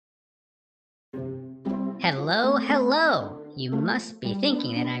Hello, hello! You must be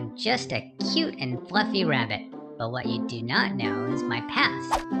thinking that I'm just a cute and fluffy rabbit. But what you do not know is my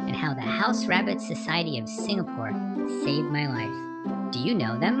past and how the House Rabbit Society of Singapore saved my life. Do you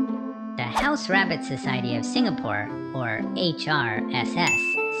know them? The House Rabbit Society of Singapore, or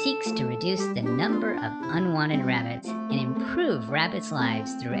HRSS, seeks to reduce the number of unwanted rabbits and improve rabbits'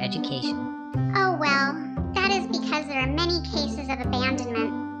 lives through education. Oh well, that is because there are many cases of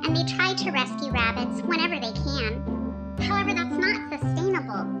abandonment, and they try to rescue rabbits whenever they can. However, that's not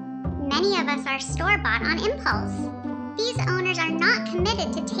sustainable. Many of us are store-bought on impulse. These owners are not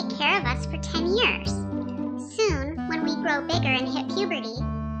committed to take care of us for 10 years. Soon, when we grow bigger and hit puberty,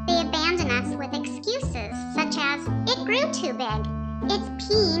 they abandon us with excuses such as, "It grew too big," "It's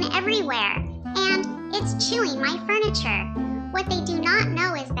peeing everywhere," and "It's chewing my furniture." What they do not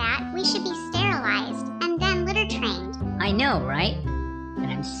know is that we should be sterilized and then litter trained. I know, right? And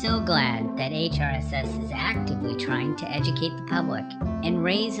I'm so glad that HRSS is actively trying to educate the public and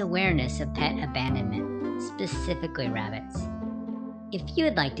raise awareness of pet abandonment, specifically rabbits. If you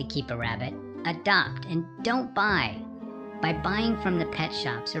would like to keep a rabbit, adopt and don't buy. By buying from the pet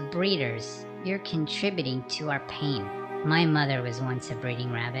shops or breeders, you're contributing to our pain. My mother was once a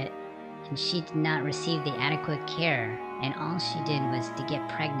breeding rabbit, and she did not receive the adequate care, and all she did was to get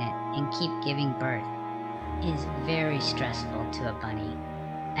pregnant and keep giving birth. It is very stressful to a bunny.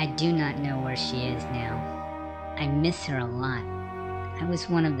 I do not know where she is now. I miss her a lot. I was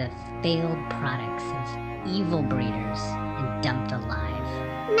one of the failed products of evil breeders and dumped alive.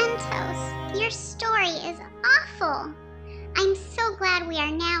 Mentos, your story is awful. I'm so glad we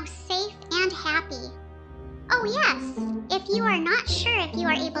are now safe and happy. Oh yes, if you are not sure if you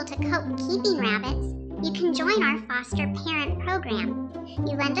are able to cope keeping rabbits, you can join our foster parent program.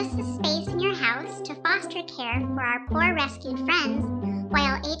 You lend us a space in your house to foster care for our poor rescued friends,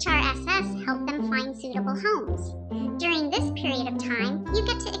 while HRSS help them find suitable homes. During this period of time, you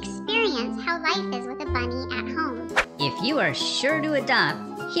get to experience how life is with a bunny at home. If you are sure to adopt,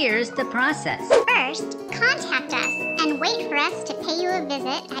 here's the process. First, contact us and wait for us to pay you a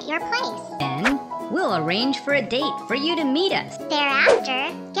visit at your place. Then, we'll arrange for a date for you to meet us.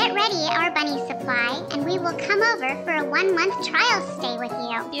 Thereafter, get ready at our bunny supply and we will come over for a 1-month trial stay with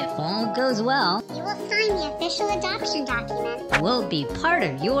you. If all goes well, You will sign the official adoption document. we'll be part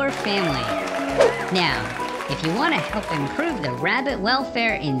of your family. Now, if you want to help improve the rabbit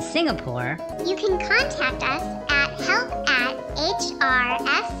welfare in Singapore, You can contact us at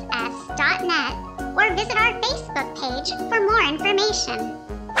help@hrss.net or visit our Facebook page for more information.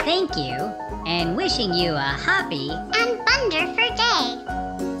 thank you, and wishing you a happy And Wonderful day!